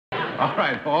All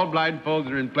right, all blindfolds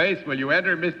are in place. Will you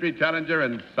enter, mystery challenger,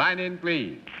 and sign in,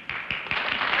 please?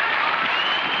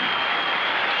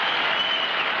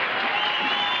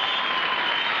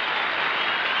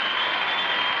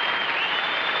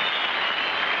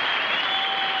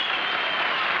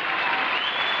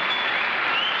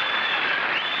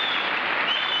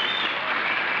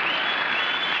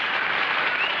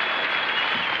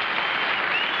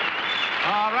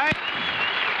 All right.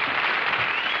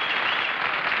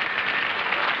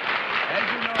 As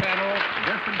you know, panel,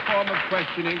 different form of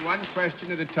questioning, one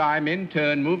question at a time, in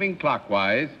turn, moving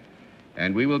clockwise.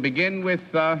 And we will begin with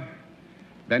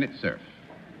Bennett Cerf.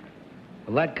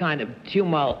 Well, that kind of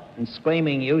tumult and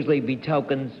screaming usually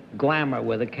betokens glamour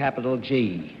with a capital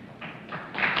G.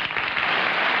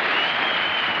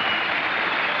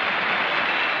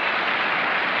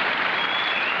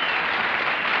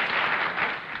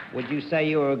 Would you say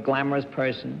you were a glamorous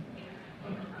person?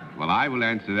 Well, I will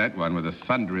answer that one with a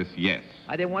thunderous yes.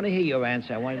 I didn't want to hear your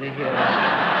answer. I wanted to hear...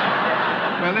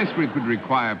 Well, this would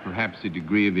require perhaps a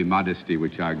degree of immodesty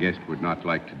which our guest would not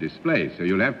like to display. So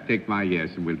you'll have to take my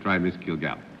yes, and we'll try Miss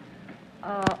Kilgallen.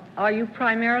 Are you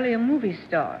primarily a movie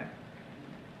star?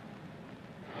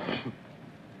 I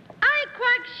ain't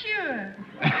quite sure.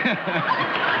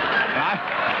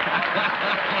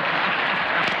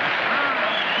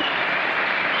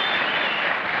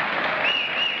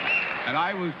 And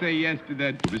I will say yes to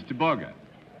that, Mr. Bogart.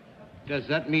 Does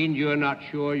that mean you're not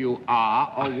sure you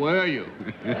are, or were you?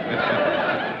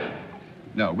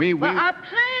 No, we... Well, I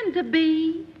planned to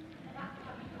be.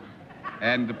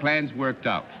 And the plans worked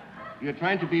out. You're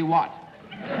trying to be what?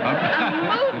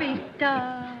 A movie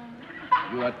star.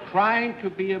 You are trying to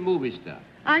be a movie star.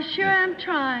 I sure am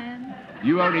trying.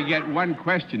 You only get one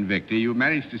question, Victor. You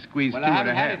managed to squeeze Well, two I and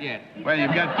a haven't half. had it yet. Well,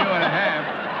 you've got two and a half.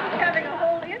 We're having a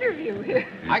whole interview here.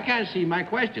 I can't see my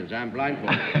questions. I'm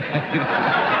blindfolded.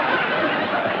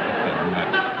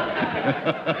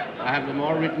 I have them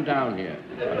all written down here.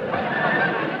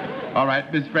 All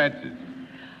right, Miss Francis.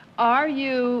 Are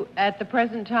you, at the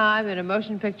present time, in a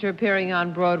motion picture appearing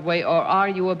on Broadway, or are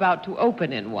you about to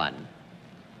open in one?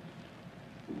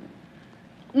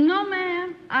 No,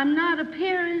 ma'am, I'm not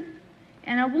appearing,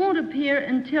 and I won't appear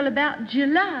until about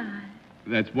July.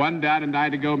 That's one down and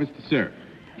 9 to go, Mr. Cerf.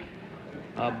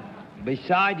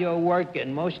 Beside your work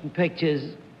in motion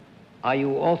pictures, are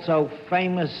you also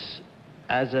famous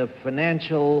as a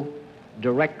financial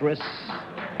directress?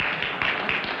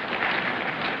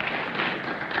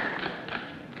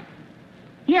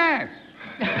 Yes.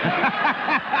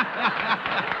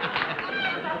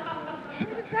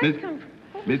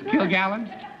 Miss Kilgallen?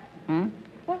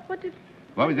 What did...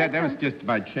 What was that? That was just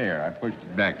my chair. I pushed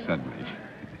it back suddenly.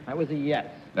 That was a yes.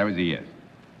 That was a yes.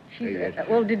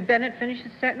 Well, did Bennett finish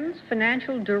his sentence?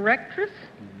 Financial directress?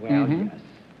 Well,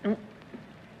 yes.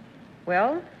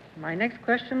 Well, my next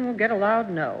question will get a loud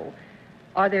no.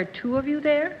 Are there two of you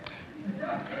there?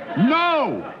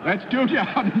 No! That's 2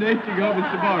 down and 8 to go,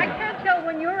 Mr. I Morgan. can't tell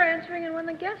when you're answering and when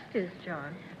the guest is,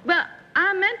 John. Well,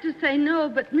 I meant to say no,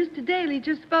 but Mr. Daly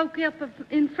just spoke up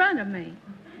in front of me.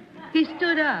 He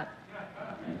stood up.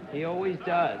 He always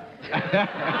does.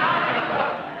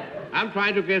 I'm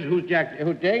trying to guess who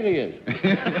Daly is.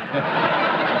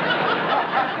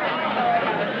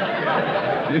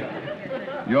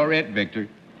 You're it, Victor.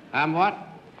 I'm what?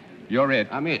 You're it.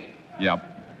 I'm it. Yep.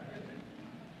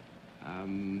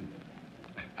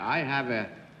 I have a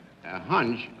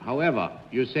hunch. However,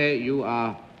 you say you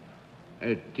are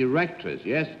a directress,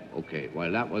 yes? Okay,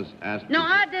 well, that was asked... No,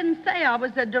 I didn't say I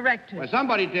was a director. Well,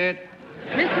 somebody did.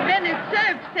 Mr. Bennett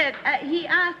Cerf said he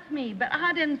asked me, but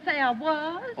I didn't say I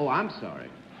was. Oh, I'm sorry.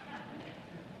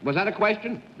 Was that a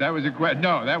question? That was a question.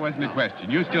 No, that wasn't a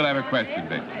question. You still have a question,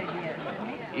 Victor.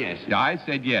 Yes. Yeah, I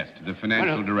said yes to the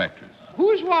financial directors.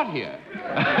 Who's what here?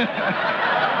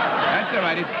 That's all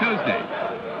right. It's Tuesday.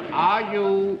 Are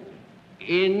you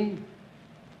in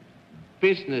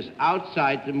business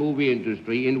outside the movie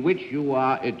industry in which you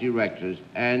are a director,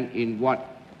 and in what...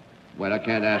 Well, I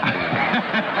can't ask that.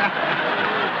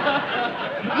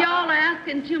 Y'all are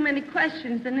asking too many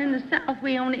questions, and in the South,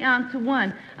 we only answer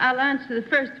one. I'll answer the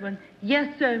first one.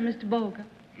 Yes, sir, Mr. Bogart.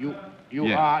 You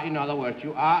are, in other words,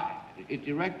 you are a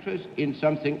directress in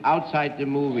something outside the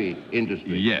movie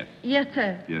industry. Yes. Yes,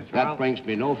 sir. Yes, sir. That brings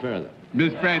me no further.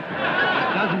 Miss Francis.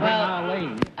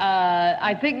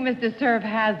 I think Mr. Cerf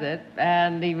has it,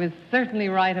 and he was certainly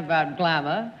right about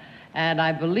glamour, and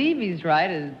I believe he's right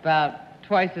about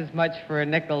twice as much for a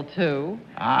nickel, too.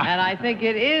 And I think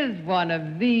it is one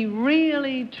of the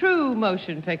really true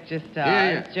motion picture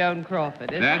stars, Joan Crawford.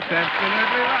 That's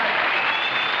absolutely right.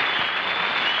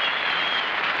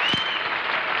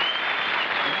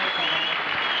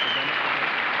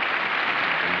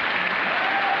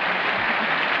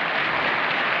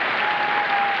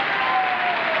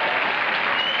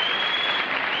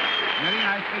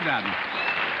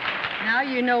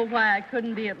 Now you know why I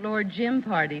couldn't be at Lord Jim's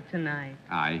party tonight.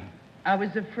 Aye. I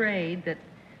was afraid that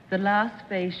the last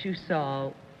face you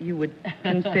saw, you would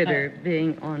consider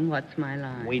being on What's My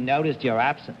Line. We noticed your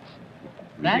absence.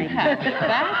 That's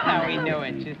how we knew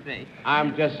it, you see.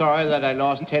 I'm just sorry that I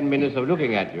lost 10 minutes of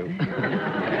looking at you.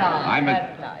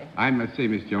 I must say,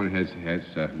 Miss Joan has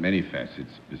many facets.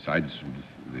 Besides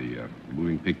the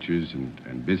moving pictures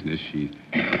and business, she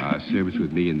serves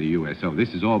with me in the USO.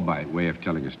 This is all by way of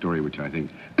telling a story which I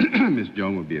think Miss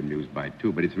Joan will be amused by,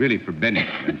 too. But it's really for Bennett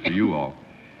and for you all.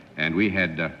 And we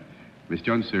had... Miss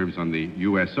Joan serves on the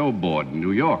USO board in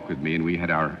New York with me, and we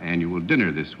had our annual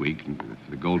dinner this week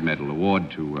for the Gold Medal Award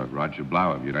to Roger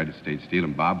Blau of United States Steel,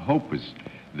 and Bob Hope was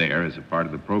there as a part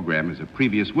of the program as a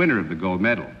previous winner of the gold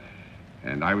medal.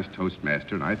 And I was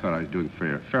Toastmaster, and I thought I was doing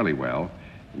fairly well.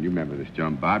 And you remember this,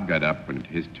 John. Bob got up when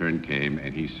his turn came,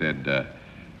 and he said,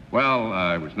 well,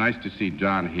 it was nice to see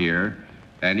John here.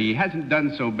 And he hasn't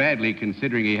done so badly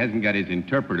considering he hasn't got his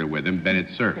interpreter with him, Bennett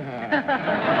Cerf.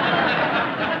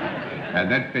 And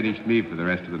that finished me for the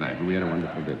rest of the night. But we had a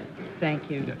wonderful dinner.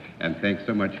 Thank you. And thanks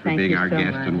so much for being our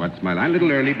guest on What's My Line. A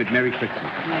little early, but Merry Christmas.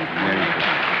 Merry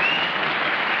Christmas.